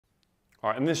All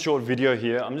right, in this short video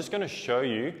here, I'm just going to show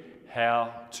you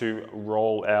how to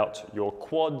roll out your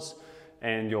quads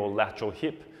and your lateral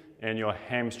hip and your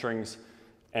hamstrings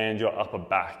and your upper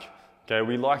back. Okay,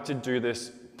 we like to do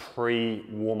this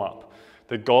pre-warm-up.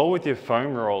 The goal with your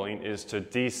foam rolling is to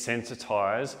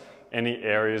desensitize any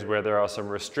areas where there are some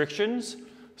restrictions,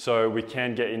 so we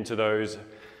can get into those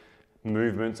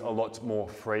movements a lot more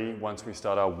free once we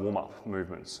start our warm-up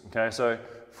movements. Okay, so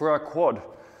for our quad,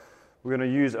 we're going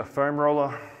to use a foam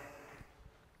roller.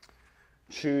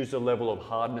 Choose the level of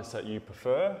hardness that you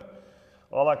prefer.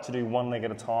 I like to do one leg at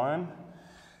a time,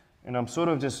 and I'm sort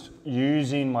of just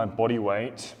using my body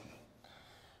weight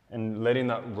and letting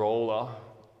that roller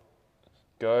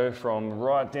go from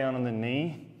right down on the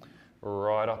knee,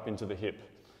 right up into the hip.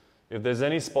 If there's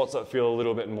any spots that feel a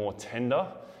little bit more tender,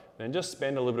 then just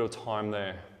spend a little bit of time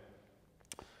there.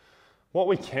 What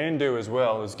we can do as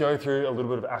well is go through a little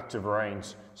bit of active range.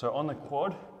 So on the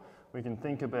quad, we can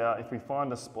think about, if we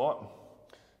find a spot,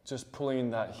 just pulling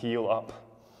that heel up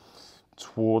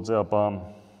towards our bum.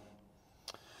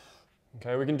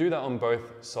 Okay, we can do that on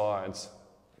both sides.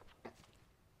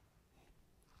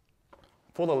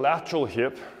 For the lateral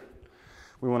hip,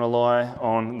 we want to lie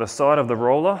on the side of the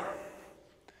roller,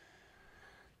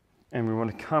 and we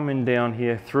want to come in down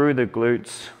here through the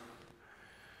glutes,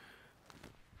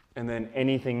 and then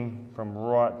anything from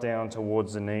right down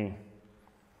towards the knee.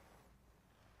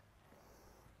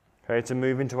 Okay, to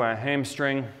move into our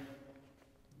hamstring,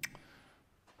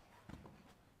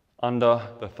 under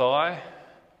the thigh,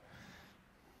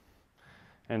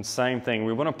 and same thing,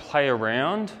 we want to play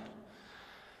around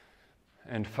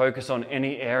and focus on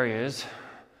any areas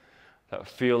that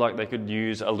feel like they could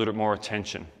use a little more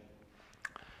attention.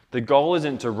 The goal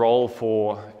isn't to roll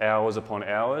for hours upon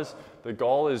hours. The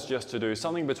goal is just to do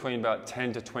something between about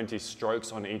 10 to 20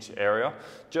 strokes on each area,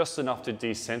 just enough to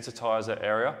desensitize that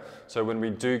area. So when we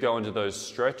do go into those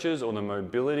stretches or the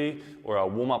mobility or our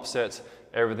warm-up sets,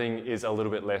 everything is a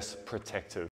little bit less protective.